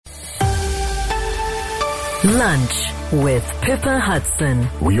Lunch with Pippa Hudson.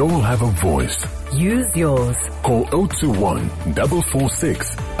 We all have a voice. Use yours. Call 021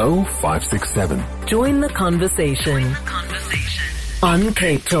 446 0567. Join the conversation. On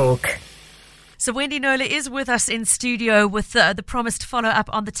Cape Talk. So Wendy Knowler is with us in studio with the promised follow-up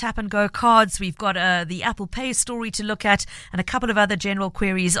on the Tap and Go cards. We've got the Apple Pay story to look at and a couple of other general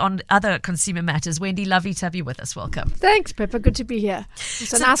queries on other consumer matters. Wendy, lovely to have you with us. Welcome. Thanks, Pippa. Good to be here.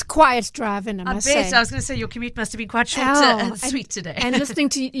 It's a nice quiet drive in, I must say. I was going to say your commute must have been quite short and sweet today. And listening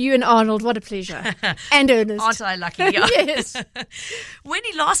to you and Arnold, what a pleasure. And Ernest. Aren't I lucky? Yeah. Yes.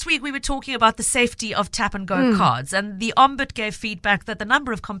 Wendy, last week we were talking about the safety of Tap and Go cards, and the Ombud gave feedback that the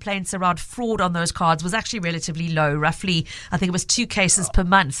number of complaints around fraud on those cards was actually relatively low, roughly, I think it was 2 cases per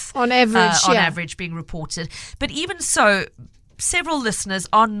month. On average, on average being reported. But even so, several listeners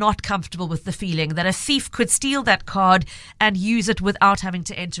are not comfortable with the feeling that a thief could steal that card and use it without having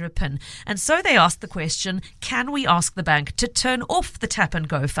to enter a PIN. And so they asked the question, can we ask the bank to turn off the Tap and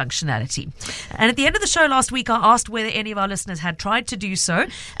Go functionality? And at the end of the show last week, I asked whether any of our listeners had tried to do so.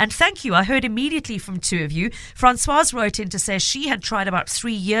 And thank you, I heard immediately from 2 of you. Francoise wrote in to say she had tried about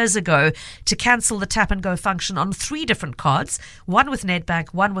 3 years ago to cancel the Tap and Go function on 3 different cards, one with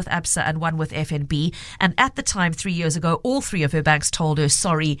Nedbank, one with ABSA, and one with FNB. And at the time, 3 years ago, all 3 of her banks told her,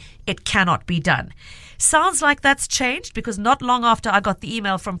 sorry, it cannot be done. Sounds like that's changed, because not long after I got the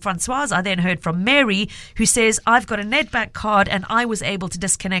email from Francoise, I then heard from Mary, who says, I've got a Nedbank card and I was able to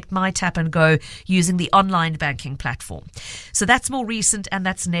disconnect my Tap and Go using the online banking platform. So that's more recent, and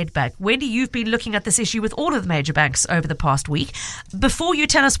that's Nedbank. Wendy, you've been looking at this issue with all of the major banks over the past week. Before you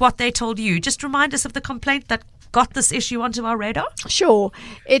tell us what they told you, just remind us of the complaint that got this issue onto our radar? Sure.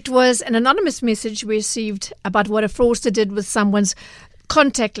 It was an anonymous message we received about what a fraudster did with someone's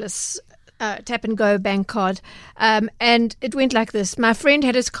contactless Tap and Go bank card. And it went like this. My friend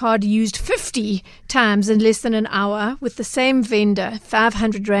had his card used 50 times in less than an hour with the same vendor,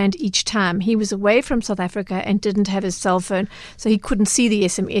 500 Rand each time. He was away from South Africa and didn't have his cell phone, so he couldn't see the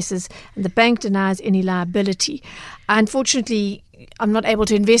SMSs, and the bank denies any liability. Unfortunately, I'm not able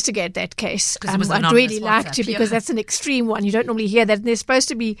to investigate that case. I'd really like to, because that's an extreme one. You don't normally hear that. And there's supposed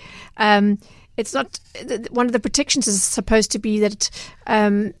to be, it's not, one of the protections is supposed to be that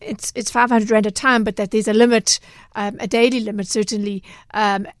it's 500 Rand a time, but that there's a limit, a daily limit certainly.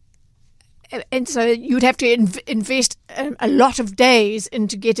 And so you would have to invest a lot of days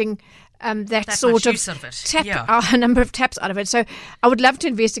into getting that sort of tap, a number of taps out of it. So I would love to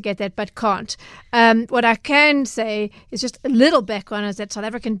investigate that, but can't. What I can say is just a little background is that South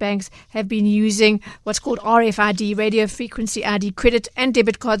African banks have been using what's called RFID, radio frequency ID, credit and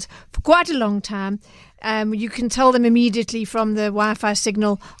debit cards for quite a long time. You can tell them immediately from the Wi-Fi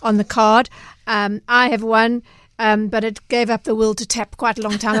signal on the card. I have one. But it gave up the will to tap quite a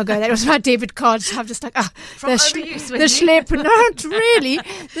long time ago. That was my debit card. So I'm just like, the schlep, not really.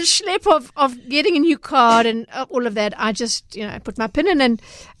 The schlep of getting a new card and all of that. I just, put my PIN in and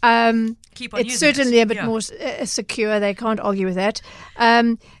it's certainly a bit more secure. They can't argue with that.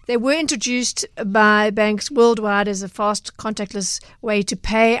 They were introduced by banks worldwide as a fast, contactless way to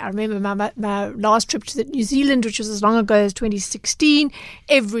pay. I remember my last trip to New Zealand, which was as long ago as 2016.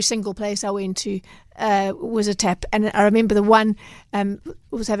 Every single place I went to was a tap. And I remember the one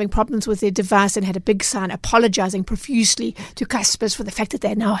was having problems with their device and had a big sign apologizing profusely to customers for the fact that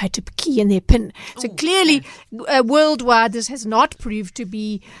they now had to key in their PIN. So clearly, worldwide, this has not proved to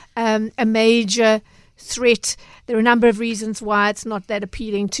be a major threat. There are a number of reasons why it's not that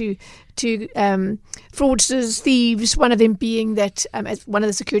appealing to fraudsters, thieves. One of them being that as one of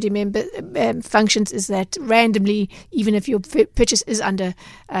the security functions is that randomly, even if your purchase is under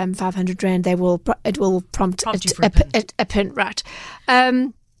 500 Rand, it will prompt a PIN, right?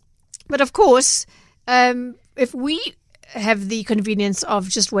 But of course, if we have the convenience of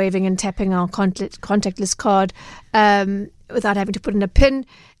just waving and tapping our contactless card without having to put in a PIN,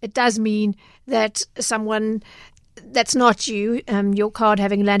 it does mean that someone that's not you, your card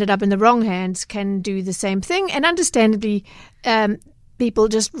having landed up in the wrong hands, can do the same thing. And understandably, a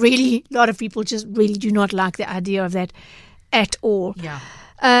lot of people just really do not like the idea of that at all. Yeah.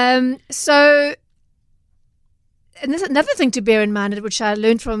 And there's another thing to bear in mind, which I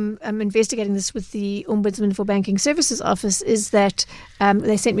learned from investigating this with the Ombudsman for Banking Services Office, is that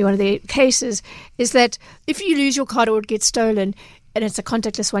they sent me one of their cases, is that if you lose your card or it gets stolen, and it's a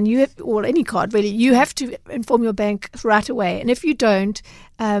contactless one, or any card really, you have to inform your bank right away. And if you don't,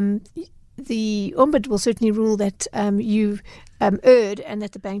 the Ombud will certainly rule that you've erred and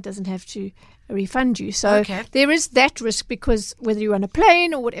that the bank doesn't have to refund you. So there is that risk, because whether you're on a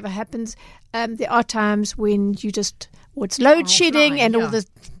plane or whatever happens, there are times when you just, it's load shedding and all the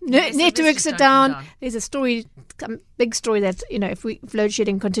networks are down. There's a story, big story that, if load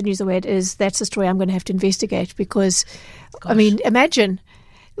shedding continues the way it is, that's a story I'm going to have to investigate because, Gosh. I mean, imagine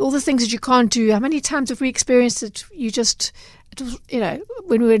all the things that you can't do. How many times have we experienced it?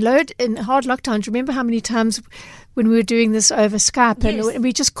 When we were in hard lockdowns, remember how many times when we were doing this over Skype and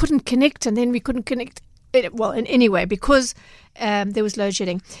we just couldn't connect, and then we couldn't connect, in any way because there was load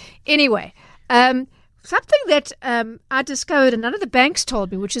shedding. Anyway, something that I discovered and none of the banks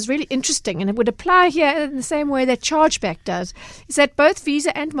told me, which is really interesting, and it would apply here in the same way that Chargeback does, is that both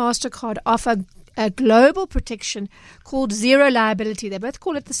Visa and MasterCard offer a global protection called zero liability. They both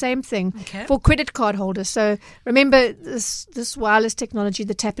call it the same thing for credit card holders. So remember, this wireless technology,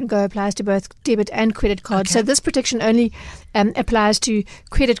 the tap and go, applies to both debit and credit cards. So this protection only applies to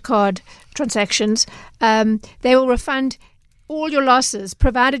credit card transactions. They will refund all your losses,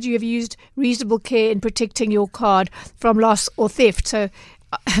 provided you have used reasonable care in protecting your card from loss or theft. So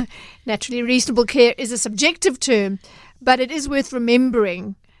naturally, reasonable care is a subjective term, but it is worth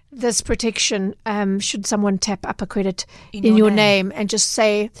remembering this protection should someone tap up a credit in your name and just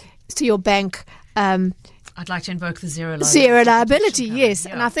say to your bank, I'd like to invoke the zero liability. Zero liability, yes.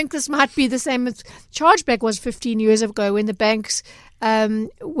 Yeah. And I think this might be the same as Chargeback was 15 years ago when the banks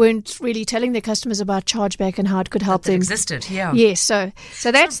weren't really telling their customers about Chargeback and how it could help them. It existed, yeah. Yes, so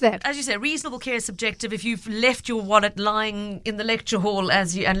that's that. As you say, reasonable care is subjective. If you've left your wallet lying in the lecture hall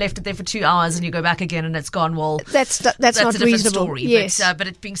and left it there for 2 hours and you go back again and it's gone, well, that's not a different reasonable. Story. Yes. But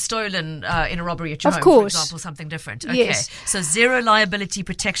it being stolen in a robbery at your of home, course. for example, something different. Okay. Yes. So zero liability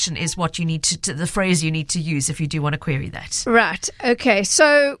protection is what you need to the phrase you need to use if you do want to query that. Right. Okay.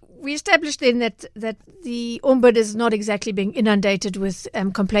 So we established then that the Ombud is not exactly being inundated with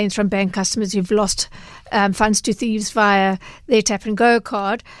complaints from bank customers who've lost funds to thieves via their tap and go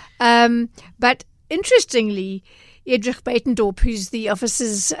card. But interestingly, Edrich Beitendorp, who's the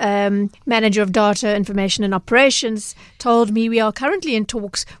office's manager of data, information and operations, told me we are currently in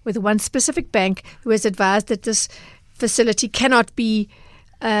talks with one specific bank who has advised that this facility cannot be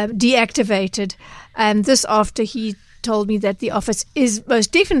deactivated. This after he told me that the office is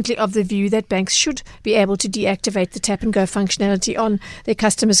most definitely of the view that banks should be able to deactivate the tap and go functionality on their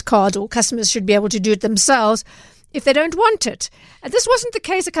customers' cards, or customers should be able to do it themselves if they don't want it. And this wasn't the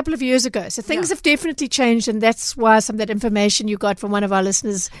case a couple of years ago. So things have definitely changed, and that's why some of that information you got from one of our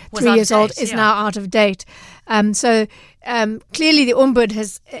listeners 3 years old is now out of date. So clearly the Ombud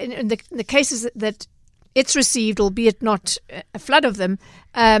has, in the cases that it's received, albeit not a flood of them,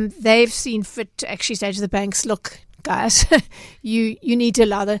 they've seen fit to actually say to the banks, look, guys, you need to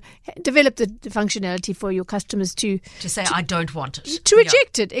develop the functionality for your customers to say, I don't want it. To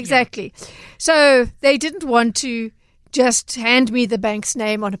reject it, exactly. Yeah. So they didn't want to just hand me the bank's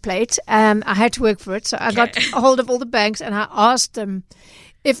name on a plate. I had to work for it. So I got a hold of all the banks and I asked them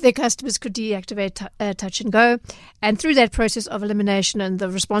if their customers could deactivate Touch and Go. And through that process of elimination and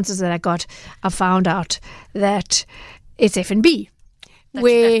the responses that I got, I found out that it's FNB.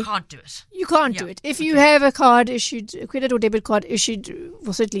 Where you can't do it. You can't do it. If you have a card issued, a credit or debit card issued,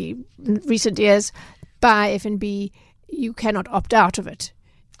 well, certainly in recent years, by FNB, you cannot opt out of it.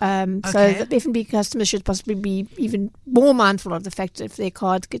 So the FNB customers should possibly be even more mindful of the fact that if their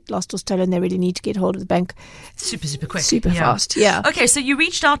cards get lost or stolen, they really need to get hold of the bank super quick, super fast. Yeah. Okay, so you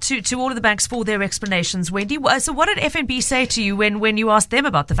reached out to all of the banks for their explanations, Wendy. So what did FNB say to you when you asked them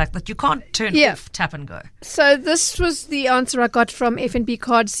about the fact that you can't turn off tap and go? So this was the answer I got from FNB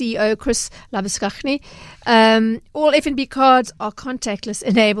Card CEO Chris Labuschagne. All FNB cards are contactless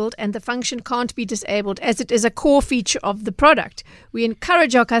enabled, and the function can't be disabled as it is a core feature of the product. We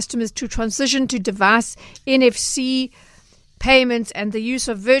encourage our customers to transition to device NFC payments and the use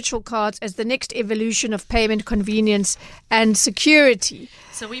of virtual cards as the next evolution of payment convenience and security.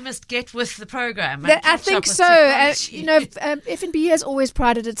 So we must get with the program. I think so. FNB has always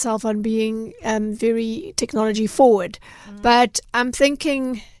prided itself on being very technology forward, but I'm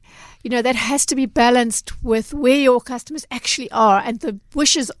thinking, that has to be balanced with where your customers actually are and the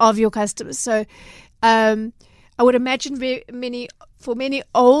wishes of your customers. So I would imagine for many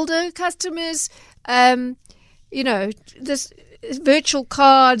older customers, this virtual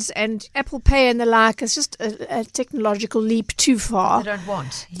cards and Apple Pay and the like is just a technological leap too far. They don't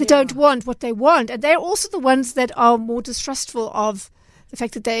want. They don't want what they want. And they're also the ones that are more distrustful of the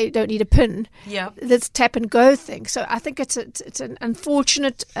fact that they don't need a PIN. Yeah. This tap and go thing. So I think it's an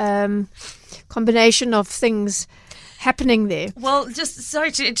unfortunate combination of things happening there? Well, just sorry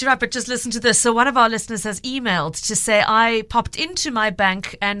to interrupt, but just listen to this. So one of our listeners has emailed to say, I popped into my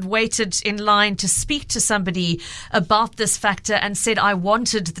bank and waited in line to speak to somebody about this factor and said I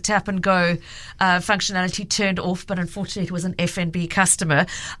wanted the tap and go functionality turned off, but unfortunately it was an FNB customer.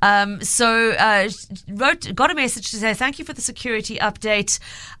 Got a message to say thank you for the security update.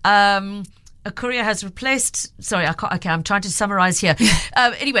 A courier has replaced. Sorry, I'm trying to summarize here.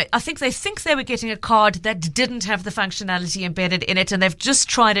 Anyway, I think they were getting a card that didn't have the functionality embedded in it, and they've just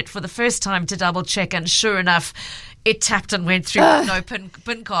tried it for the first time to double check, and sure enough, it tapped and went through with no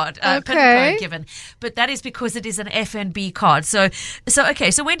PIN code given. But that is because it is an FNB card. So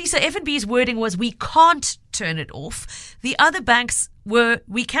Wendy, so FNB's wording was we can't turn it off. The other banks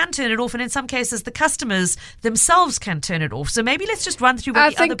we can turn it off, and in some cases the customers themselves can turn it off. So maybe let's just run through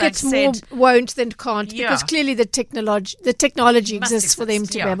what the other banks said. I think it's more won't than can't, because clearly the technology exists for them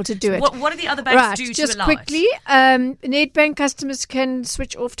to be able to do it. What do the other banks do to allow quickly, Nedbank customers can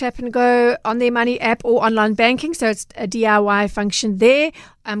switch off tap and go on their Money app or online banking, so it's a DIY function there.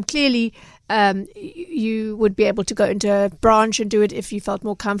 Clearly, you would be able to go into a branch and do it if you felt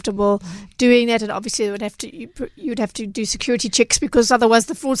more comfortable doing that, and obviously you'd have to do security checks, because otherwise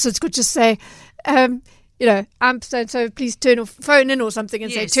the fraudsters could just say, I'm so please phone in or something and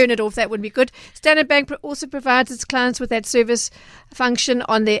say turn it off. That would be good. Standard Bank also provides its clients with that service function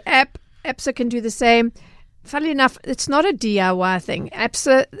on their app. ABSA can do the same. Funnily enough, it's not a DIY thing.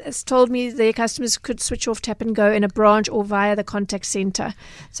 ABSA has told me their customers could switch off tap and go in a branch or via the contact centre.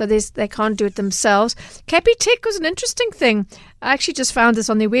 So they can't do it themselves. Capitec was an interesting thing. I actually just found this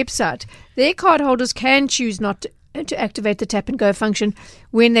on their website. Their cardholders can choose not to activate the tap and go function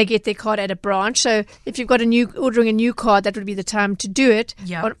when they get their card at a branch. So if you've got ordering a new card, that would be the time to do it,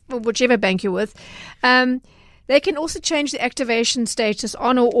 or whichever bank you're with. They can also change the activation status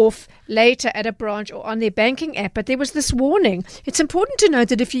on or off later at a branch or on their banking app. But there was this warning. It's important to note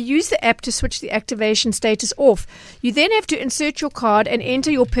that if you use the app to switch the activation status off, you then have to insert your card and enter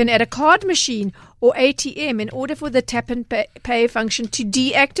your PIN at a card machine or ATM in order for the tap and pay function to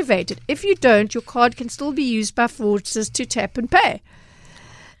deactivate it. If you don't, your card can still be used by fraudsters to tap and pay.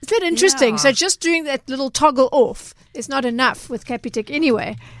 Is that interesting? Yeah. So just doing that little toggle off is not enough with Capitec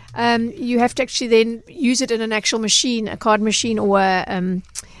anyway. You have to actually then use it in an actual machine, a card machine or an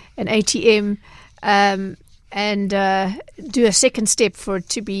ATM, and do a second step for it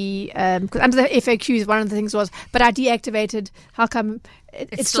to be, because under the FAQs, one of the things was, but I deactivated, how come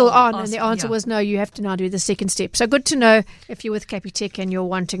it's still on? And the answer was no, you have to now do the second step. So good to know if you're with Capitec and you're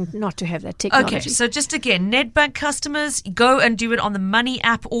wanting not to have that technology. Okay, so just again, Nedbank customers, go and do it on the Money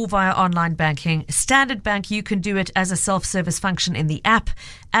app or via online banking. Standard Bank, you can do it as a self-service function in the app.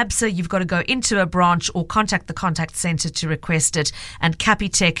 ABSA, you've got to go into a branch or contact the contact centre to request it. And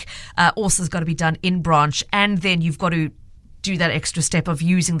Capitec also has got to be done in branch. And then you've got to do that extra step of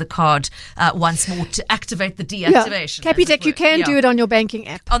using the card once more to activate the deactivation. Yeah. Capitec, you can do it on your banking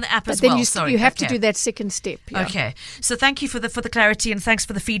app. On the app as well. Then you have to do that second step. Yeah. Okay. So thank you for the clarity, and thanks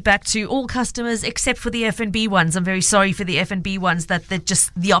for the feedback to all customers except for the FNB ones. I'm very sorry for the FNB ones that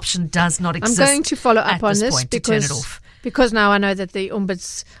the option does not exist. I'm going to follow up on this to turn it off. Because now I know that the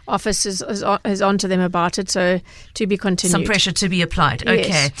Ombuds office is on to them about it, so to be continued. Some pressure to be applied. Okay.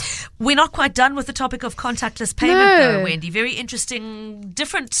 Yes. We're not quite done with the topic of contactless payment though, Wendy. Very interesting,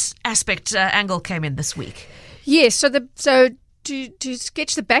 different angle came in this week. Yes, so to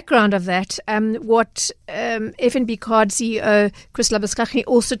sketch the background of that, what FNB Card CEO Chris Labuschagne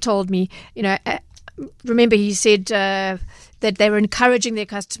also told me, remember he said that they were encouraging their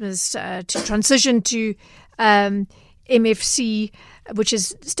customers to transition to MFC, which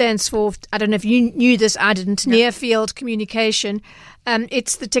stands for, I don't know if you knew this, I didn't, Near Field Communication.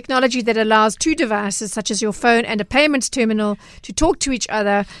 It's the technology that allows two devices, such as your phone and a payments terminal, to talk to each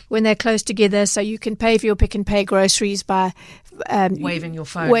other when they're close together, so you can pay for your Pick and Pay groceries by waving your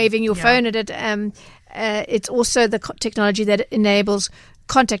phone. Phone at it. It's also the technology that enables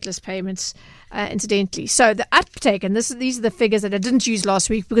contactless payments, incidentally. So the uptake, and these are the figures that I didn't use last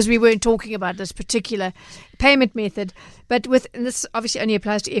week because we weren't talking about this particular payment method, but and this obviously only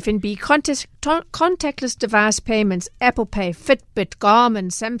applies to FNB, contactless device payments, Apple Pay, Fitbit,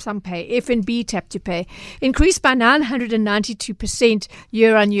 Garmin, Samsung Pay, FNB Tap to Pay, increased by 992%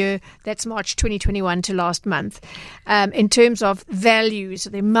 year on year. That's March 2021 to last month, in terms of values,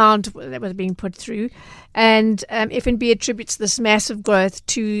 the amount that was being put through. And FNB attributes this massive growth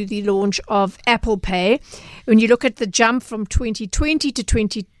to the launch of Apple Pay. When you look at the jump from 2020 to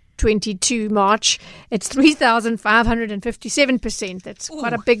 2021, 2022 March, it's 3,557%. That's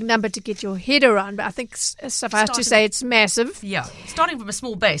quite a big number to get your head around, but I think suffice to say it's massive. Yeah, starting from a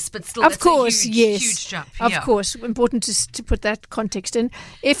small base, but still, of course, a huge jump. Of course, important to put that context in.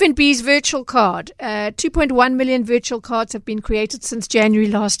 FNB's virtual card, 2.1 million virtual cards have been created since January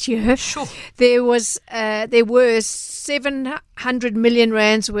last year. Sure. There were 700 million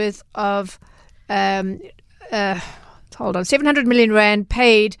rands worth of 700 million rand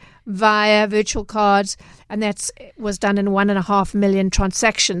paid via virtual cards, and that was done in 1.5 million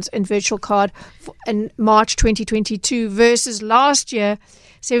transactions in virtual card in March 2022 versus last year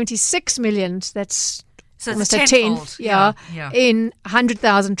 76 million. That's almost a tenth, in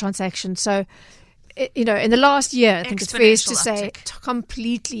 100,000 transactions. So, in the last year, I think it's fair to say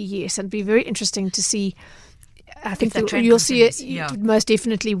completely yes, and it'd be very interesting to see. I think you'll see it. It most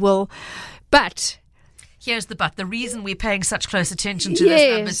definitely will, but. Here's the but. The reason we're paying such close attention to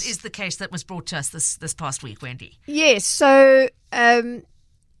those numbers is the case that was brought to us this past week, Wendy. Yes. So Fred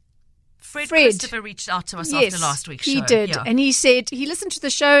Christopher reached out to us after last week's show. He did. Yeah. And he said, he listened to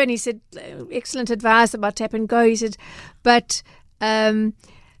the show and he said, excellent advice about Tap and Go. He said, but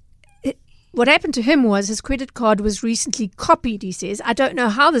what happened to him was his credit card was recently copied, he says. I don't know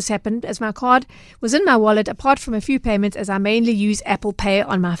how this happened, as my card was in my wallet, apart from a few payments, as I mainly use Apple Pay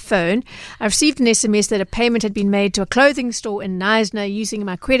on my phone. I received an SMS that a payment had been made to a clothing store in Knysna using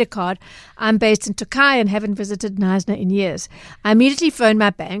my credit card. I'm based in Turkey and haven't visited Knysna in years. I immediately phoned my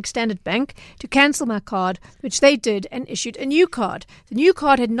bank, Standard Bank, to cancel my card, which they did, and issued a new card. The new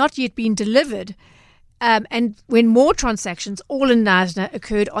card had not yet been delivered. And when more transactions, all in Knysna,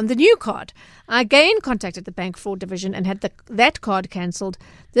 occurred on the new card. I again contacted the bank fraud division and had that card cancelled.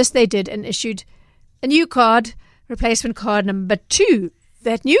 This they did and issued a new card, replacement card number 2.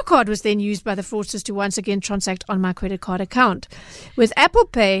 That new card was then used by the fraudsters to once again transact on my credit card account. With Apple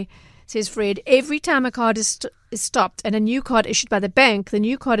Pay, says Fred, every time a card is stopped and a new card issued by the bank, the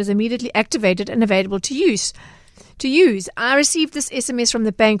new card is immediately activated and available to use. I received this SMS from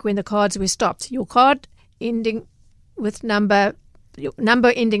the bank when the cards were stopped. Your card ending with number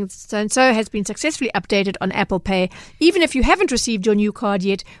ending so-and-so has been successfully updated on Apple Pay. Even if you haven't received your new card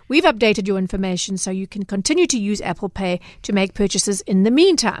yet, we've updated your information so you can continue to use Apple Pay to make purchases in the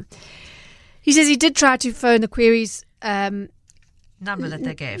meantime. He says he did try to phone the queries number that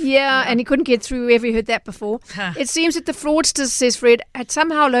they gave. Yeah, and he couldn't get through. Ever heard that before? It seems that the fraudsters, says Fred, had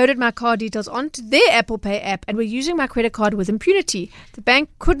somehow loaded my card details onto their Apple Pay app and were using my credit card with impunity. The bank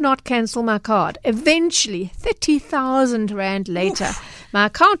could not cancel my card. Eventually, 30,000 rand later, my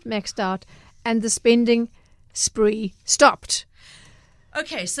account maxed out and the spending spree stopped.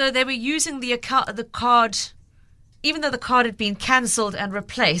 Okay, so they were using the card. Even though the card had been cancelled and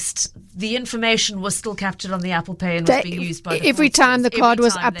replaced, the information was still captured on the Apple Pay and was being used by the every time the card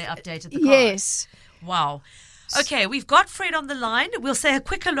was they updated the card. Yes. Wow. Okay, we've got Fred on the line. We'll say a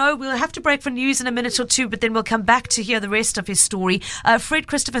quick hello. We'll have to break for news in a minute or two, but then we'll come back to hear the rest of his story. Fred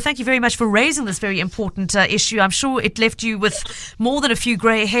Christopher, thank you very much for raising this very important issue. I'm sure it left you with more than a few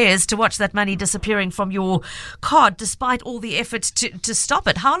grey hairs to watch that money disappearing from your card, despite all the effort to stop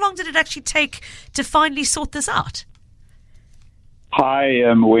it. How long did it actually take to finally sort this out? Hi,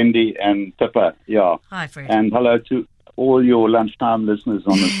 Wendy and Pippa. Yeah. Hi, Fred. And hello to all your lunchtime listeners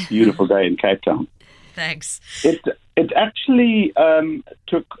on this beautiful day in Cape Town. Thanks. It actually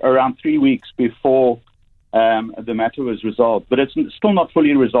took around 3 weeks before the matter was resolved, but it's still not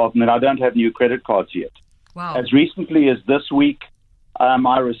fully resolved, and I don't have new credit cards yet. Wow. As recently as this week,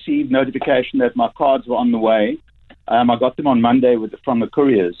 I received notification that my cards were on the way. I got them on Monday from the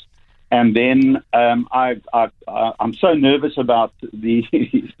couriers. And then I'm so nervous about the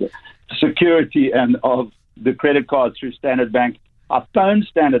security and of the credit cards through Standard Bank. I phoned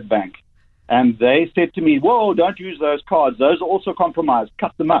Standard Bank, and they said to me, "Whoa, don't use those cards. Those are also compromised.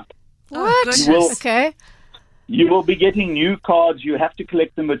 Cut them up." What? Okay. You will be getting new cards. You have to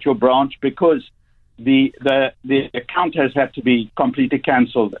collect them at your branch because the account has had to be completely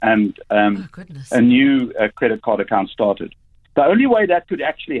cancelled and a new credit card account started. The only way that could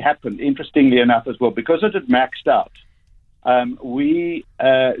actually happen, interestingly enough as well, because it had maxed out, the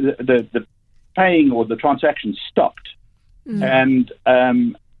paying or the transaction stopped. And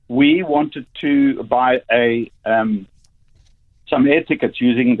we wanted to buy some air tickets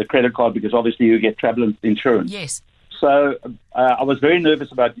using the credit card because obviously you get travel insurance. Yes. So I was very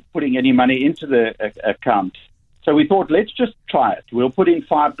nervous about putting any money into the account. So we thought, let's just try it. We'll put in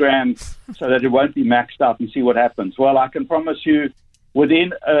 $5,000 so that it won't be maxed out and see what happens. Well, I can promise you,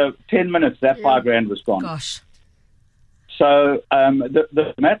 within 10 minutes, that $5,000 was gone. Gosh. So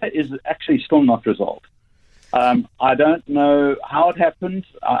the matter is actually still not resolved. I don't know how it happened.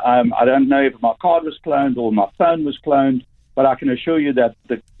 I don't know if my card was cloned or my phone was cloned, but I can assure you that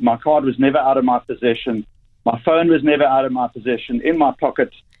my card was never out of my possession. My phone was never out of my possession, in my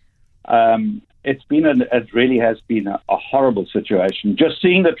pocket. It really has been a horrible situation. Just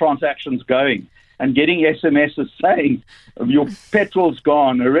seeing the transactions going and getting SMSs saying your petrol's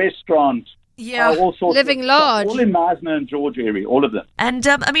gone, a restaurant, all sorts living of large, stuff, all in Meisner and George area, all of them. And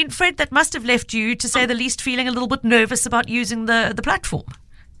Fred, that must have left you, to say the least, feeling a little bit nervous about using the platform.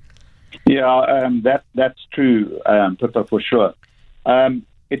 Yeah, that's true, Pippa, for sure.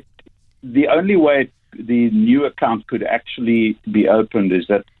 The only way the new account could actually be opened is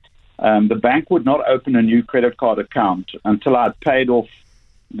that the bank would not open a new credit card account until I'd paid off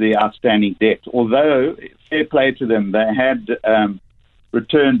the outstanding debt. Although, fair play to them, they had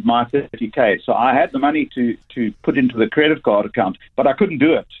returned my 30K. So I had the money to put into the credit card account, but I couldn't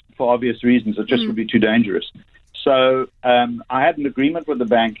do it for obvious reasons. It just would be too dangerous. So I had an agreement with the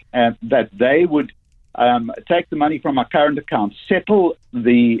bank that they would take the money from my current account, settle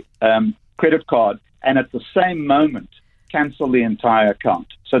the credit card, and at the same moment cancel the entire account.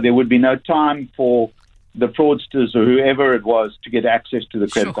 So there would be no time for the fraudsters or whoever it was to get access to the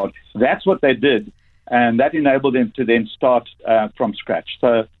credit card. That's what they did, and that enabled them to then start from scratch.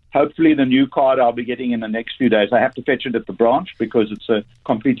 So hopefully the new card I'll be getting in the next few days. I have to fetch it at the branch because it's a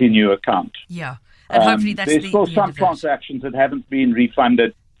completely new account. Yeah, and hopefully that's there's still some transactions that haven't been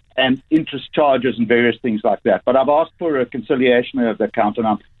refunded and interest charges and various things like that. But I've asked for a conciliation of the account, and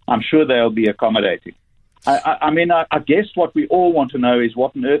I'm sure they'll be accommodating. I guess what we all want to know is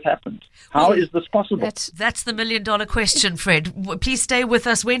what on earth happened. How is this possible? That's the million-dollar question, Fred. Please stay with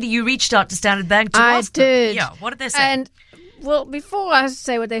us. Wendy, you reached out to Standard Bank to ask them. I did. Yeah, what did they say? And, well, before I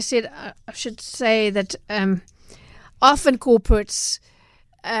say what they said, I should say that often corporates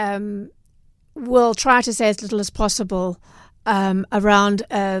will try to say as little as possible around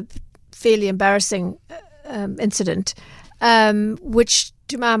a fairly embarrassing incident, which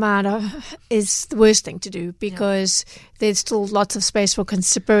to my mind is the worst thing to do, because there's still lots of space for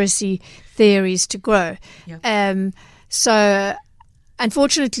conspiracy theories to grow. So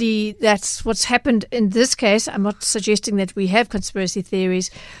unfortunately, that's what's happened in this case. I'm not suggesting that we have conspiracy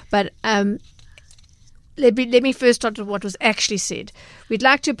theories, but let me first start with what was actually said. We'd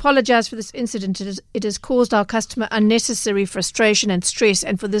like to apologize for this incident. It has caused our customer unnecessary frustration and stress,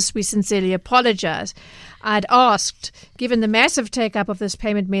 and for this we sincerely apologize. I'd asked, given the massive take-up of this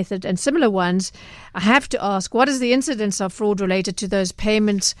payment method and similar ones, I have to ask, what is the incidence of fraud related to those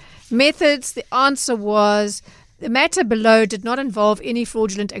payment methods? The answer was, the matter below did not involve any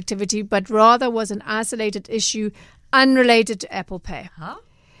fraudulent activity, but rather was an isolated issue unrelated to Apple Pay.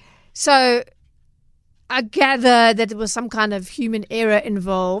 So I gather that there was some kind of human error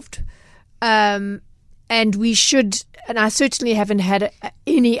involved, and we should, and I certainly haven't had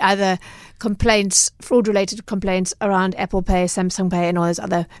any other complaints, fraud-related complaints around Apple Pay, Samsung Pay, and all those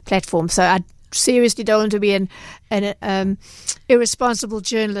other platforms. So I seriously don't want to be an irresponsible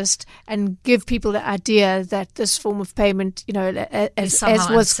journalist and give people the idea that this form of payment, as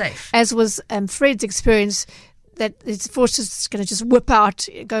was Fred's experience, that it's forces going to just whip out,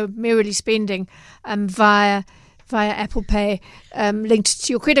 go merrily spending via Apple Pay linked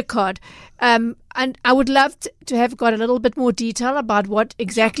to your credit card. And I would love to have got a little bit more detail about what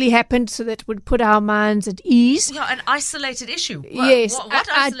exactly happened, so that would put our minds at ease. Yeah, an isolated issue. Yes, what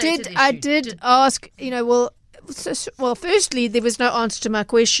I did ask. Well, firstly, there was no answer to my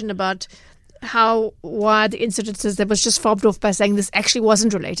question about why the incidences that was just fobbed off by saying this actually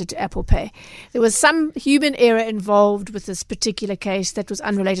wasn't related to Apple Pay. There was some human error involved with this particular case that was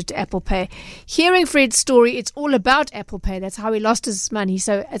unrelated to Apple Pay. Hearing Fred's story, it's all about Apple Pay. That's how he lost his money.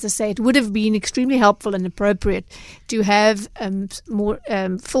 So, as I say, it would have been extremely helpful and appropriate to have more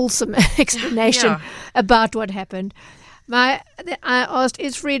fulsome explanation about what happened. I asked,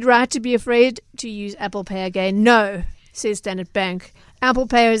 is Fred right to be afraid to use Apple Pay again? No, says Standard Bank. Apple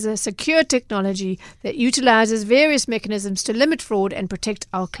Pay is a secure technology that utilizes various mechanisms to limit fraud and protect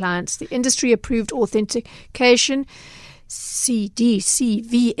our clients. The industry-approved authentication,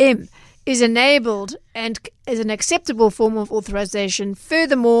 CDCVM, is enabled and is an acceptable form of authorization.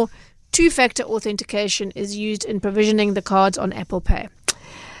 Furthermore, two-factor authentication is used in provisioning the cards on Apple Pay.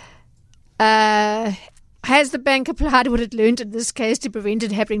 Has the bank applied what it learned in this case to prevent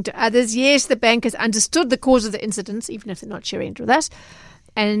it happening to others? Yes, the bank has understood the cause of the incidents, even if they're not sharing it with us,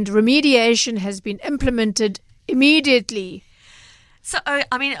 and remediation has been implemented immediately. So,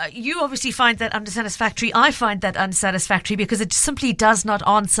 you obviously find that unsatisfactory. I find that unsatisfactory because it simply does not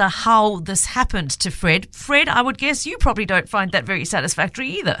answer how this happened to Fred. Fred, I would guess you probably don't find that very satisfactory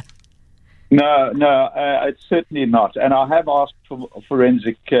either. No, it's certainly not. And I have asked for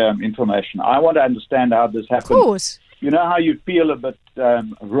forensic information. I want to understand how this happened. Of course. You know how you feel a bit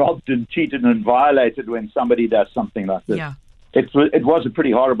robbed and cheated and violated when somebody does something like this? Yeah. It was a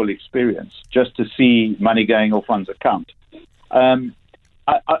pretty horrible experience just to see money going off one's account.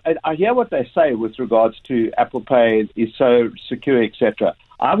 I hear what they say with regards to Apple Pay is so secure, etc.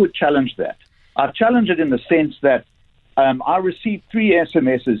 I would challenge that. I challenge it in the sense that I received 3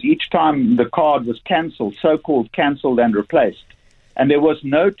 SMSs each time the card was cancelled, so-called cancelled and replaced. And there was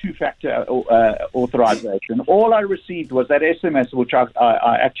no two-factor authorization. All I received was that SMS, which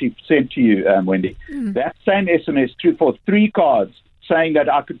I actually sent to you, Wendy. That same SMS for 3 cards saying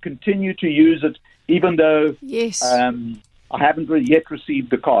that I could continue to use it even though I haven't yet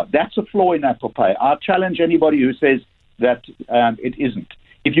received the card. That's a flaw in Apple Pay. I challenge anybody who says that it isn't.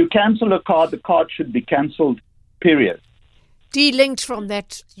 If you cancel a card, the card should be cancelled, period. De-linked from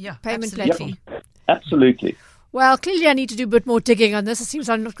that payment platform. Yep, absolutely. Well, clearly I need to do a bit more digging on this. It seems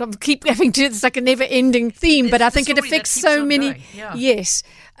I'm not going to keep having to. It's like a never-ending theme, but I think it affects so many. Yes.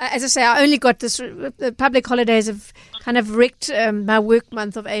 As I say, I only got this. The public holidays have kind of wrecked my work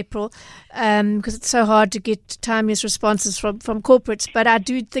month of April because it's so hard to get timeless responses from corporates. But I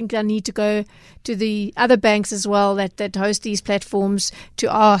do think I need to go to the other banks as well that host these platforms to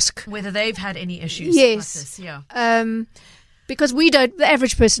ask whether they've had any issues. Yes. Like this. Yeah. Because the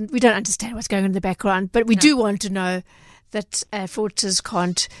average person, we don't understand what's going on in the background, but we do want to know that fraudsters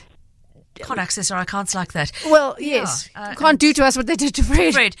can't access our accounts like that. Well, yes. Can't do to us what they did to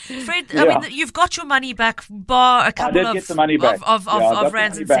Fred. Fred, I mean, you've got your money back, bar a couple get the money back. of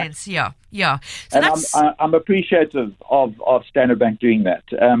rands and cents. Yeah. So and I'm appreciative of Standard Bank doing that.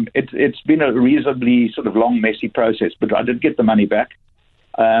 It's been a reasonably sort of long, messy process, but I did get the money back.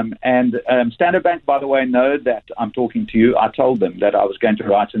 And Standard Bank, by the way, know that I'm talking to you. I told them that I was going to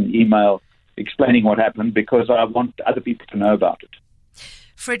write an email explaining what happened because I want other people to know about it.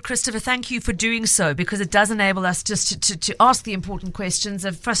 Fred Christopher, thank you for doing so because it does enable us just to ask the important questions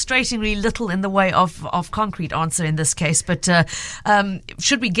of frustratingly little in the way of concrete answer in this case. But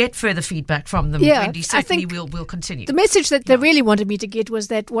should we get further feedback from them, Wendy, certainly we'll continue. The message that they really wanted me to get was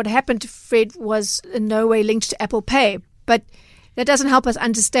that what happened to Fred was in no way linked to Apple Pay. But that doesn't help us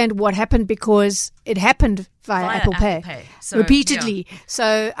understand what happened because it happened via Apple Pay. So, repeatedly. Yeah.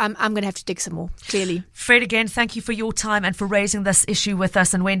 So I'm going to have to dig some more, clearly. Fred, again, thank you for your time and for raising this issue with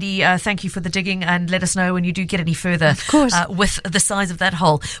us. And Wendy, thank you for the digging and let us know when you do get any further of course. With the size of that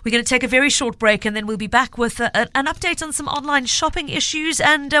hole. We're going to take a very short break and then we'll be back with an update on some online shopping issues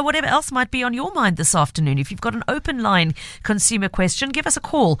and whatever else might be on your mind this afternoon. If you've got an open line consumer question, give us a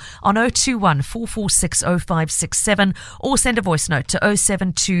call on 021 446 0567 or send a voice note to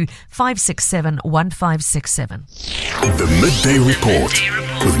 072 567 1567. The Midday Report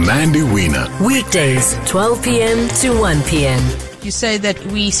with Mandy Wiener. Weekdays, 12 p.m. to 1 p.m. You say that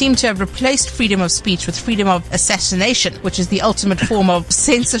we seem to have replaced freedom of speech with freedom of assassination, which is the ultimate form of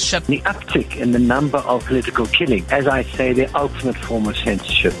censorship. The uptick in the number of political killing, as I say, the ultimate form of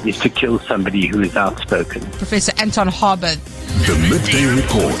censorship is to kill somebody who is outspoken. Professor Anton Harber. The Midday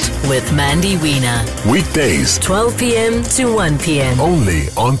Report with Mandy Wiener. Weekdays, 12 p.m. to 1 p.m. only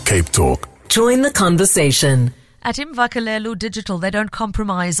on Cape Talk. Join the conversation. At Imvakalelo Digital, they don't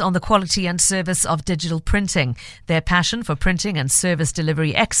compromise on the quality and service of digital printing. Their passion for printing and service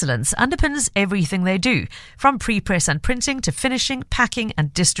delivery excellence underpins everything they do, from pre-press and printing to finishing, packing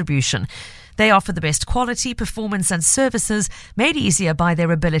and distribution. They offer the best quality, performance and services made easier by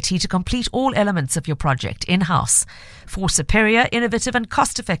their ability to complete all elements of your project in-house. For superior, innovative and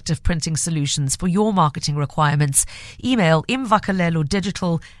cost-effective printing solutions for your marketing requirements, email Imvakalelo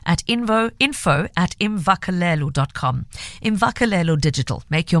Digital at info@imvakalelo.com. Imvakalelo Digital.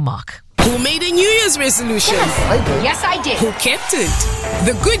 Make your mark. Who made a New Year's resolution? Yes, I did. Who kept it?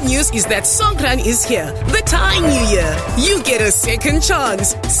 The good news is that Songkran is here. The Thai New Year. You get a second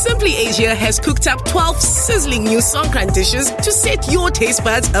chance. Simply Asia has cooked up 12 sizzling new Songkran dishes to set your taste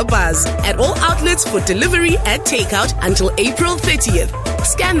buds abuzz at all outlets for delivery and takeout until April 30th.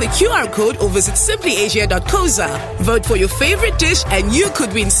 Scan the QR code or visit simplyasia.coza. Vote for your favorite dish and you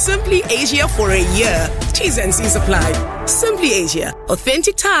could win Simply Asia for a year. T's and C's applied. Simply Asia.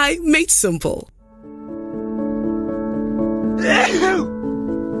 Authentic Thai made simple.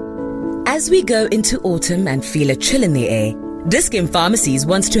 As we go into autumn and feel a chill in the air, Dis-Chem Pharmacies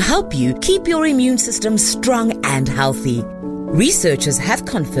wants to help you keep your immune system strong and healthy. Researchers have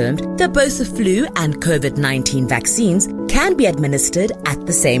confirmed that both the flu and COVID-19 vaccines can be administered at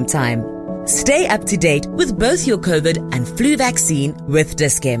the same time. Stay up to date with both your COVID and flu vaccine with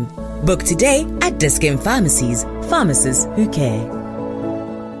Dis-Chem. Book today at Dis-Chem Pharmacies, pharmacists who care.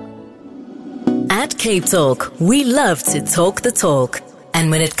 At Cape Talk, we love to talk the talk. And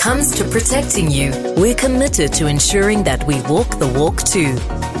when it comes to protecting you, we're committed to ensuring that we walk the walk too.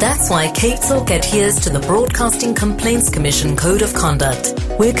 That's why Cape Talk adheres to the Broadcasting Complaints Commission Code of Conduct.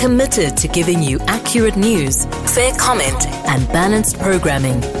 We're committed to giving you accurate news, fair comment, and balanced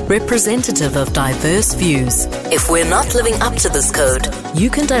programming, representative of diverse views. If we're not living up to this code, you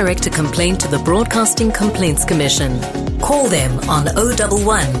can direct a complaint to the Broadcasting Complaints Commission. Call them on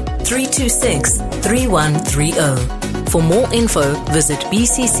 011 326 3130. For more info, visit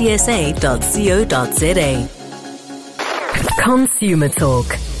bccsa.co.za. Consumer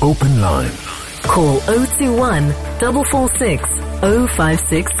Talk. Open line. Call 021 446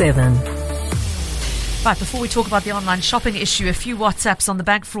 0567. Right, before we talk about the online shopping issue, a few WhatsApps on the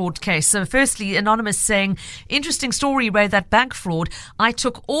bank fraud case. So firstly, Anonymous saying, interesting story, Ray, that bank fraud. I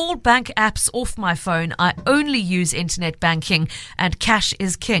took all bank apps off my phone. I only use internet banking and cash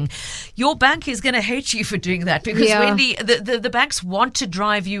is king. Your bank is going to hate you for doing that because Wendy, the banks want to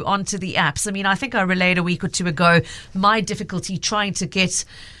drive you onto the apps. I mean, I think I relayed a week or two ago my difficulty trying to get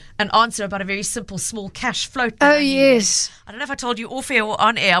an answer about a very simple small cash float. Yes. I don't know if I told you off air or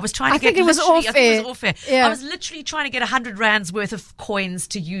on air. I was trying to I think it was off air. Yeah. I was literally trying to get 100 rands worth of coins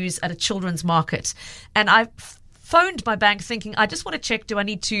to use at a children's market. And I phoned my bank thinking, I just want to check, do I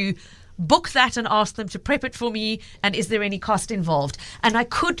need to book that and ask them to prep it for me, and is there any cost involved? And I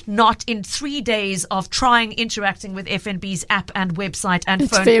could not, in 3 days of interacting with FNB's app and website and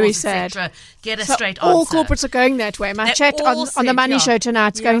phone calls, etc., get a straight answer. All corporates are going that way. My chat on the Money Show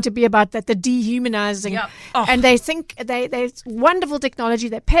tonight is going to be about that, the dehumanizing. And they think there's wonderful technology.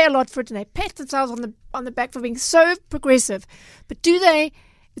 They pay a lot for it, and they pat themselves on the back for being so progressive. But do they?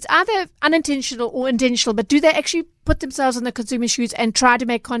 It's either unintentional or intentional, but do they actually put themselves in the consumer's shoes and try to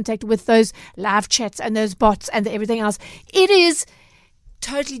make contact with those live chats and those bots and everything else? It is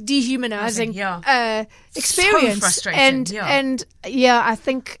totally dehumanizing experience. So frustrating. And I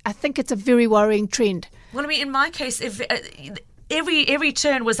think it's a very worrying trend. Well, I mean, in my case, if every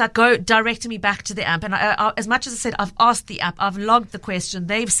turn was like, go directing me back to the app. And I, as much as I said, I've asked the app, I've logged the question,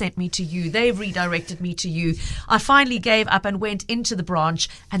 they've sent me to you, they've redirected me to you. I finally gave up and went into the branch,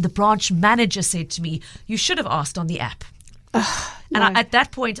 and the branch manager said to me, you should have asked on the app. At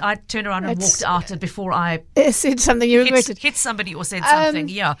that point, I turned around and walked out before I said something you regretted. Hit somebody or said something,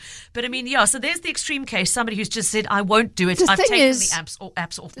 But I mean, so there's the extreme case, somebody who's just said, I won't do it. I've taken the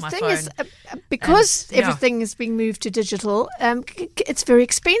apps off my phone. The thing is, because everything is being moved to digital, it's very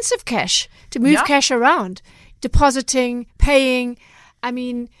expensive cash, to move cash around. Depositing, paying, I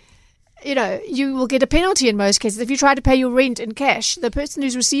mean, you will get a penalty in most cases. If you try to pay your rent in cash, the person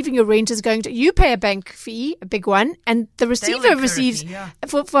who's receiving your rent is you pay a bank fee, a big one, and the receiver receives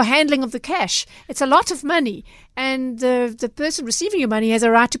for handling of the cash. It's a lot of money, and the person receiving your money has a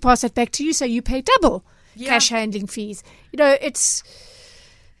right to pass that back to you, so you pay double cash handling fees. It's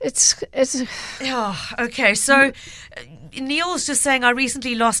okay. So Neil's just saying, I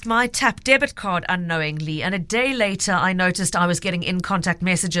recently lost my Tap debit card unknowingly, and a day later I noticed I was getting in-contact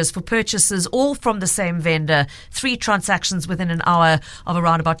messages for purchases all from the same vendor, 3 transactions within an hour of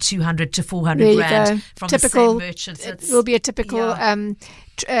around about 200 to 400 rand from the same merchant. It will be a typical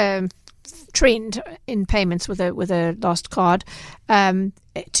trend in payments with a lost card. To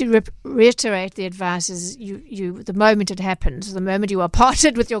reiterate, the advice is you the moment it happens, the moment you are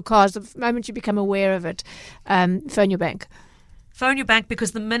parted with your cards, the moment you become aware of it, phone your bank. Phone your bank,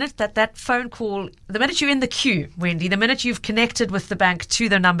 because the minute that phone call, the minute you're in the queue, Wendy, the minute you've connected with the bank to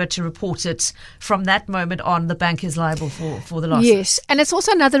the number to report it, from that moment on, the bank is liable for the losses. Yes, and it's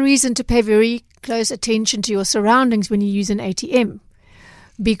also another reason to pay very close attention to your surroundings when you use an ATM,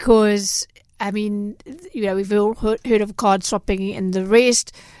 because I mean, we've all heard of card swapping and the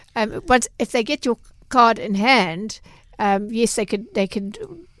rest. But if they get your card in hand, yes, they could.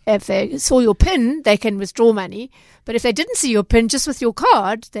 If they saw your PIN, they can withdraw money. But if they didn't see your PIN, just with your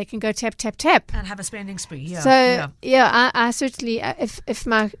card, they can go tap, tap, tap. And have a spending spree, I certainly, if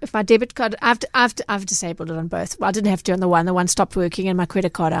my debit card, I've disabled it on both. Well, I didn't have to on the one. The one stopped working, and my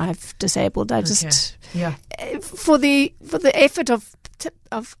credit card I've disabled. I just, for the effort of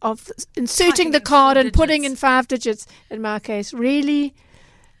inserting the card and putting in 5 digits, in my case, really...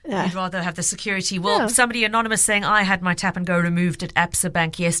 You'd rather have the security. Well, somebody anonymous saying, I had my Tap and Go removed at Absa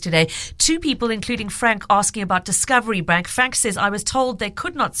Bank yesterday. 2 people, including Frank, asking about Discovery Bank. Frank says, I was told they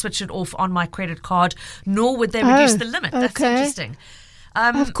could not switch it off on my credit card, nor would they reduce the limit. That's interesting.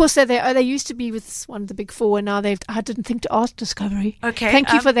 Of course, they used to be with one of the big four, and now I didn't think to ask Discovery. Okay.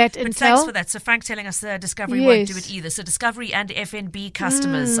 Thank you for that intel. Thanks for that. So Frank telling us Discovery won't do it either. So Discovery and FNB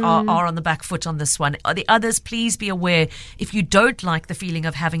customers are on the back foot on this one. The others, please be aware, if you don't like the feeling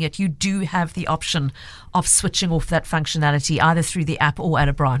of having it, you do have the option of switching off that functionality either through the app or at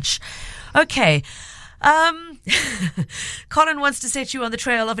a branch. Okay. Colin wants to set you on the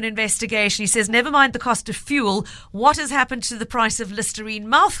trail of an investigation. He says, never mind the cost of fuel. What has happened to the price of Listerine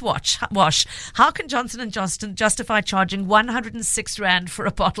mouthwash? How can Johnson & Johnson justify charging 106 Rand for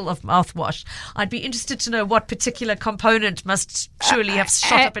a bottle of mouthwash? I'd be interested to know what particular component must surely have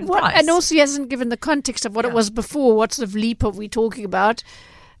shot up in price. And also, he hasn't given the context of what it was before. What sort of leap are we talking about?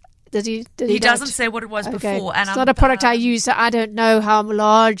 Did he doesn't say what it was before. And it's not a product I use, so I don't know how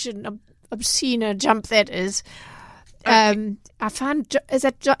large and obscene a jump that is. I found, is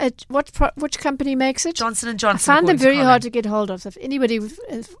that which company makes it? Johnson & Johnson. I found them very hard to get hold of. So if anybody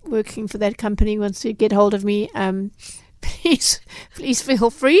working for that company wants to get hold of me, please feel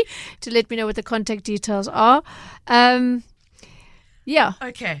free to let me know what the contact details are. Yeah.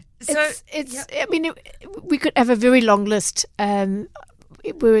 Okay. So I mean, we could have a very long list.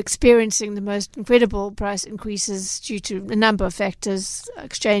 We're experiencing the most incredible price increases due to a number of factors,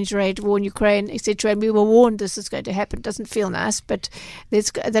 exchange rate, war in Ukraine, etc. And we were warned this is going to happen. It doesn't feel nice, but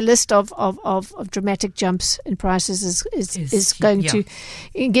the list of dramatic jumps in prices is going to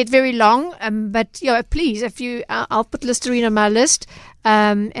get very long. But please, I'll put Listerine on my list.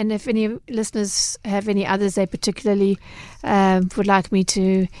 And if any listeners have any others they particularly would like me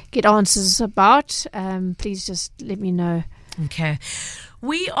to get answers about, please just let me know. Okay.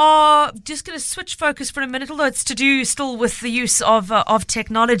 We are just going to switch focus for a minute, although it's to do still with the use of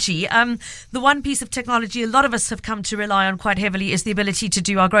technology. The one piece of technology a lot of us have come to rely on quite heavily is the ability to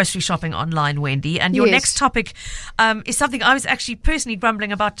do our grocery shopping online, Wendy. And your next topic is something I was actually personally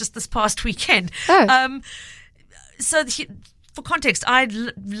grumbling about just this past weekend. For context, I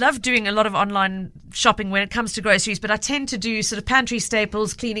love doing a lot of online shopping when it comes to groceries, but I tend to do sort of pantry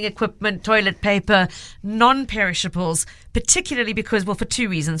staples, cleaning equipment, toilet paper, non-perishables, particularly because, for two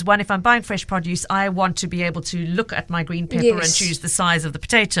reasons. One, if I'm buying fresh produce, I want to be able to look at my green pepper and choose the size of the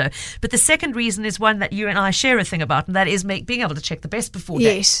potato. But the second reason is one that you and I share a thing about, and that is being able to check the best before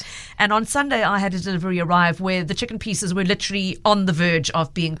date. And on Sunday, I had a delivery arrive where the chicken pieces were literally on the verge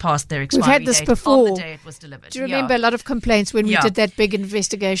of being past their expiry date. We've had this before. On the day it was delivered. Do you remember a lot of complaints when we did that big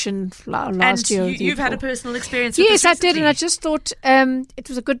investigation last year? You've had a personal experience with this? Yes, I did, and I just thought it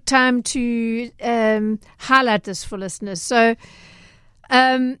was a good time to highlight this for listeners. So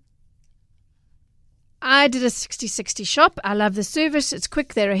I did a 60/60 shop. I love the service. It's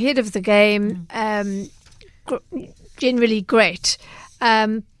quick. They're ahead of the game. Generally great.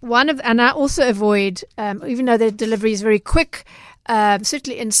 And I also avoid, even though the delivery is very quick,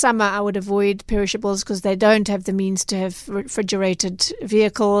 certainly in summer I would avoid perishables because they don't have the means to have refrigerated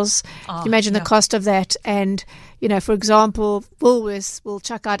vehicles. Imagine the cost of that. And, for example, Woolworths will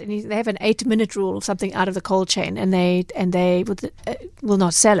chuck out, they have an 8-minute rule of something out of the cold chain, and they will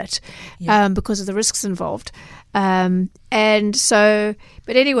not sell it because of the risks involved. And so,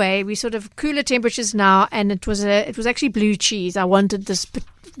 but anyway, we sort of cooler temperatures now, and it was actually blue cheese. I wanted this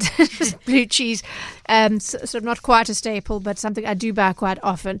blue cheese, sort of not quite a staple, but something I do buy quite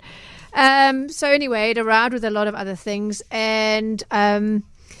often. So anyway, it arrived with a lot of other things, and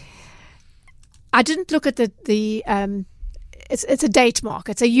I didn't look at the it's a date mark.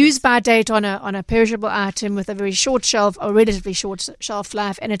 It's a use by date on a perishable item with a very short shelf or relatively short shelf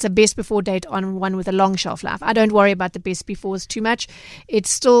life, and it's a best before date on one with a long shelf life. I don't worry about the best befores too much. It's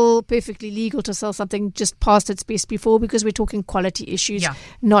still perfectly legal to sell something just past its best before because we're talking quality issues,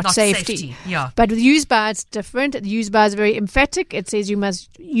 not safety. But with use by, it's different. The use by is very emphatic. It says you must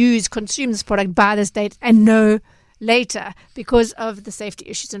consume this product by this date and no later because of the safety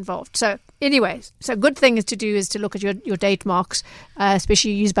issues involved. So anyway, good thing is to look at your date marks,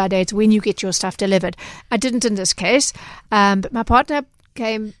 especially use by dates when you get your stuff delivered. I didn't in this case, but my partner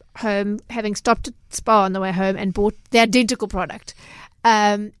came home having stopped at Spar on the way home and bought the identical product.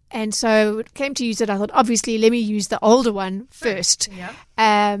 And so it came to use it. I thought, obviously, let me use the older one first.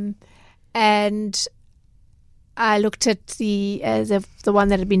 And I looked at the one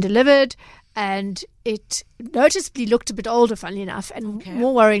that had been delivered, and it noticeably looked a bit older, funnily enough, and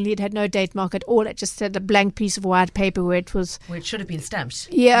more worryingly, it had no date mark at all. It just had a blank piece of white paper where it should have been stamped.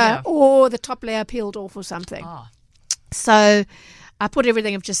 Or the top layer peeled off or something. So I put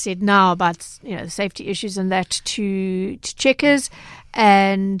everything I've just said now about the safety issues and that to checkers,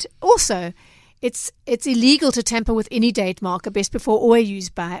 and also it's illegal to tamper with any date marker, best before or use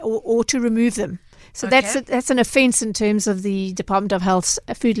by, or to remove them. So Okay. that's an offence in terms of the Department of Health's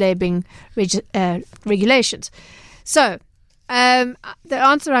food labelling regulations. So the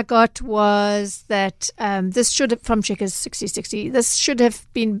answer I got was that this should have, from Checkers 6060, this should have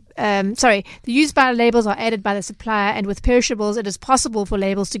been, the used by labels are added by the supplier, and with perishables it is possible for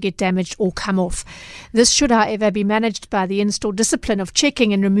labels to get damaged or come off. This should, however, be managed by the in-store discipline of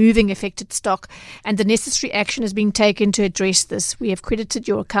checking and removing affected stock, and the necessary action is being taken to address this. We have credited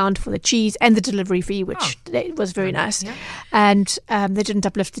your account for the cheese and the delivery fee, which was very nice. Yeah. And they didn't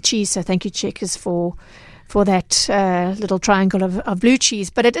uplift the cheese, so thank you, Checkers, for that little triangle of blue cheese.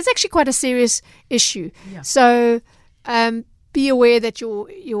 But it is actually quite a serious issue. Yeah. So be aware that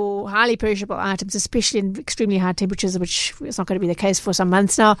your highly perishable items, especially in extremely high temperatures, which is not going to be the case for some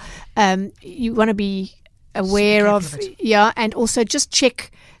months now, you want to be aware of. And also just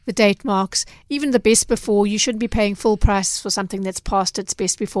check the date marks. Even the best before, you shouldn't be paying full price for something that's past its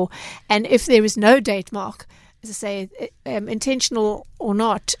best before. And if there is no date mark, as I say, intentional or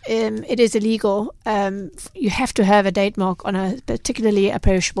not, it is illegal. You have to have a date mark on particularly a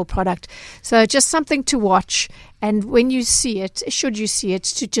perishable product. So just something to watch. And when you see it, should you see it,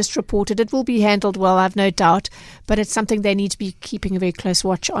 to just report it. It will be handled well, I've no doubt. But it's something they need to be keeping a very close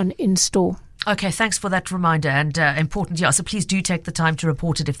watch on in store. Okay, thanks for that reminder, and important. Yeah, so please do take the time to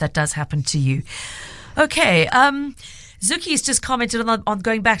report it if that does happen to you. Okay, Zuki's just commented on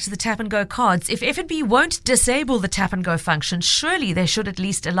going back to the tap and go cards. If F&B won't disable the tap and go function, surely they should at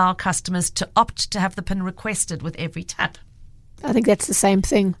least allow customers to opt to have the PIN requested with every tap. I think that's the same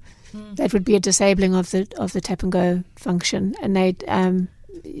thing. That would be a disabling of the tap and go function, and they'd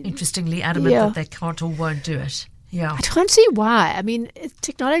interestingly adamant that they can't or won't do it. Yeah, I can't see why. I mean,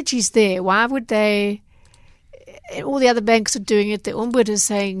 technology's there. Why would they? All the other banks are doing it. The Ombud is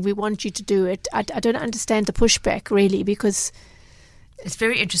saying, we want you to do it. I don't understand the pushback, really, because it's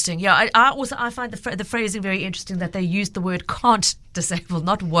very interesting. Yeah, I find the phrasing very interesting, that they used the word can't disable,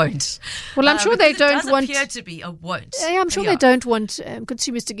 not won't. Well, I'm sure they don't want. It does appear to be a won't. Yeah, I'm sure they don't want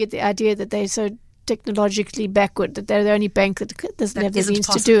consumers to get the idea that they're so technologically backward, that they're the only bank that doesn't have the means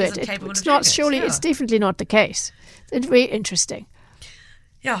to do it. It's not. Surely, it's definitely not the case. It's very interesting.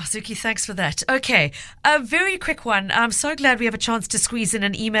 Yeah, Zuki, thanks for that. Okay, a very quick one. I'm so glad we have a chance to squeeze in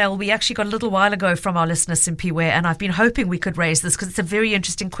an email we actually got a little while ago from our listener, Simpiwe, and I've been hoping we could raise this because it's a very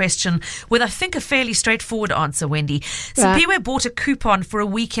interesting question with, I think, a fairly straightforward answer, Wendy. Simpiwe bought a coupon for a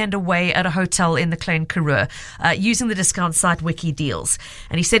weekend away at a hotel in the Klein Karoo using the discount site Wiki Deals.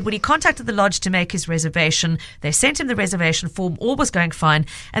 And he said when he contacted the lodge to make his reservation, they sent him the reservation form, all was going fine,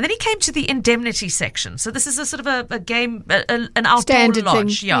 and then he came to the indemnity section. So this is a sort of a game, an outdoor standard lodge. Thing.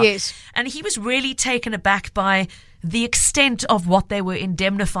 Yeah. Yes. And he was really taken aback by the extent of what they were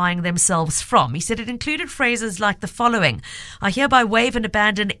indemnifying themselves from. He said it included phrases like the following: I hereby waive and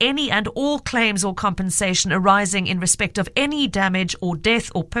abandon any and all claims or compensation arising in respect of any damage or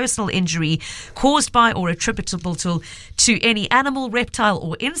death or personal injury caused by or attributable to any animal, reptile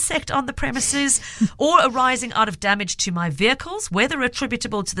or insect on the premises, or arising out of damage to my vehicles, whether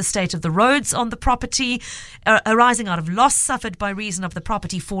attributable to the state of the roads on the property, arising out of loss suffered by reason of the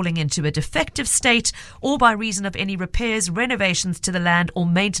property falling into a defective state, or by reason of any repairs, renovations to the land or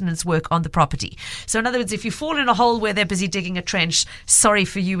maintenance work on the property. So in other words, if you fall in a hole where they're busy digging a trench, sorry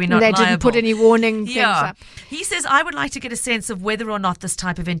for you, we're not liable. They didn't put any warning things up. He says, I would like to get a sense of whether or not this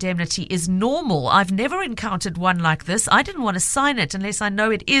type of indemnity is normal. I've never encountered one like this. I didn't want to sign it unless I know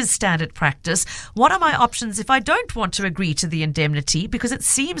it is standard practice. What are my options if I don't want to agree to the indemnity? Because it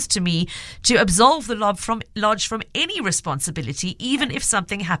seems to me to absolve the lodge from any responsibility, even if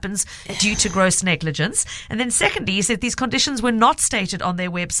something happens due to gross negligence. And then secondly, he said these conditions were not stated on their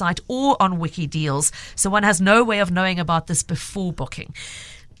website or on Wiki Deals, so one has no way of knowing about this before booking.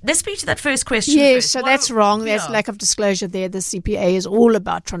 Let's speak to that first question. Yes, first. so that's wrong. There's lack of disclosure there. The CPA is all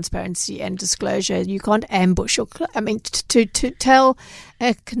about transparency and disclosure. You can't ambush to tell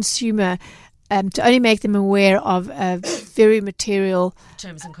a consumer to only make them aware of very material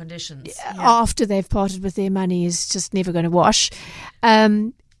terms and conditions after they've parted with their money is just never going to wash.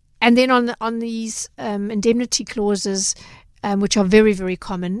 And then on these indemnity clauses, which are very, very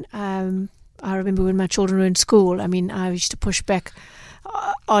common, I remember when my children were in school, I used to push back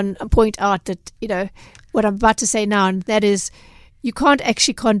on and point out that, what I'm about to say now, and that is you can't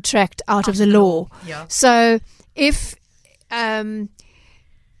actually contract out of the law. Yeah. So if a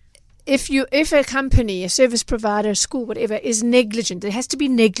company, a service provider, a school, whatever, is negligent, it has to be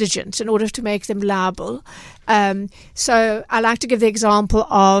negligent in order to make them liable. So I like to give the example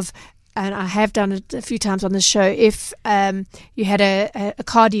of, and I have done it a few times on the show, if you had a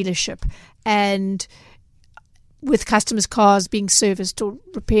car dealership and with customers' cars being serviced or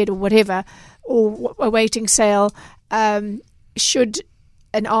repaired or whatever, or awaiting sale, should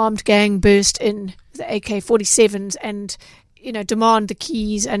an armed gang burst in the AK-47s and demand the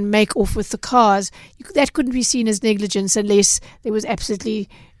keys and make off with the cars, that couldn't be seen as negligence unless there was absolutely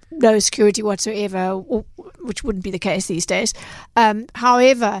no security whatsoever, which wouldn't be the case these days.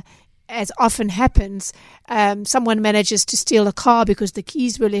 However, as often happens, someone manages to steal a car because the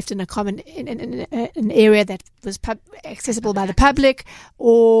keys were left in in an area that was accessible by the public,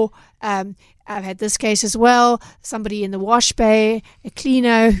 or I've had this case as well. Somebody in the wash bay, a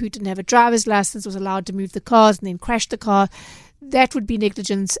cleaner who didn't have a driver's license, was allowed to move the cars and then crashed the car. That would be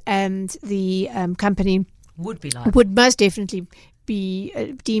negligence, and the company would most definitely be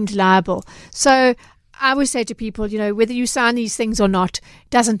deemed liable. So I always say to people, whether you sign these things or not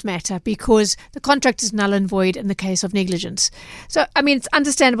doesn't matter, because the contract is null and void in the case of negligence. So, it's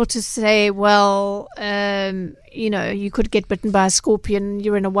understandable to say, well, you could get bitten by a scorpion,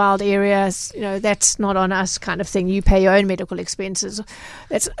 you're in a wild area, that's not on us kind of thing. You pay your own medical expenses.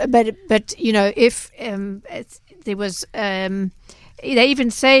 But if there was... they even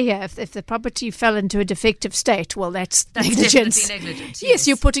say here, if the property fell into a defective state, well, that's negligence. Definitely negligent. Yes,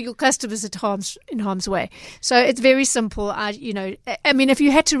 you're putting your customers in harm's way. So it's very simple. If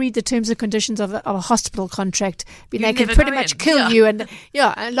you had to read the terms and conditions of a hospital contract, they can pretty much kill you. And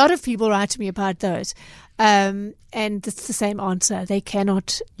a lot of people write to me about those. And it's the same answer. They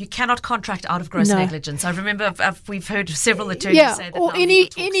cannot. You cannot contract out of gross negligence. I remember we've heard several attorneys say that. Or any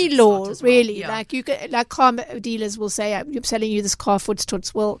law really. Well. Like car dealers will say, I'm selling you this car for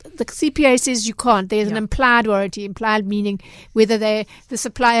toots. Well, the CPA says you can't. There's an implied warranty. Implied meaning whether the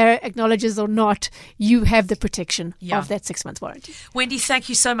supplier acknowledges or not, you have the protection of that 6-month warranty. Wendy, thank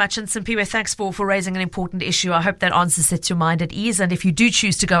you so much, and Simpiwe, thanks for raising an important issue. I hope that answer sets your mind at ease. And if you do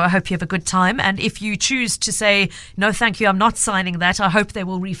choose to go, I hope you have a good time. And if you choose to say, no, thank you, I'm not signing that, I hope they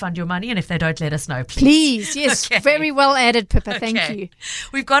will refund your money. And if they don't, let us know, please. Please, yes. Okay. Very well added, Pippa. Thank you.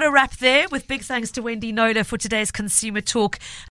 We've got a wrap there with big thanks to Wendy Knowler for today's Consumer Talk.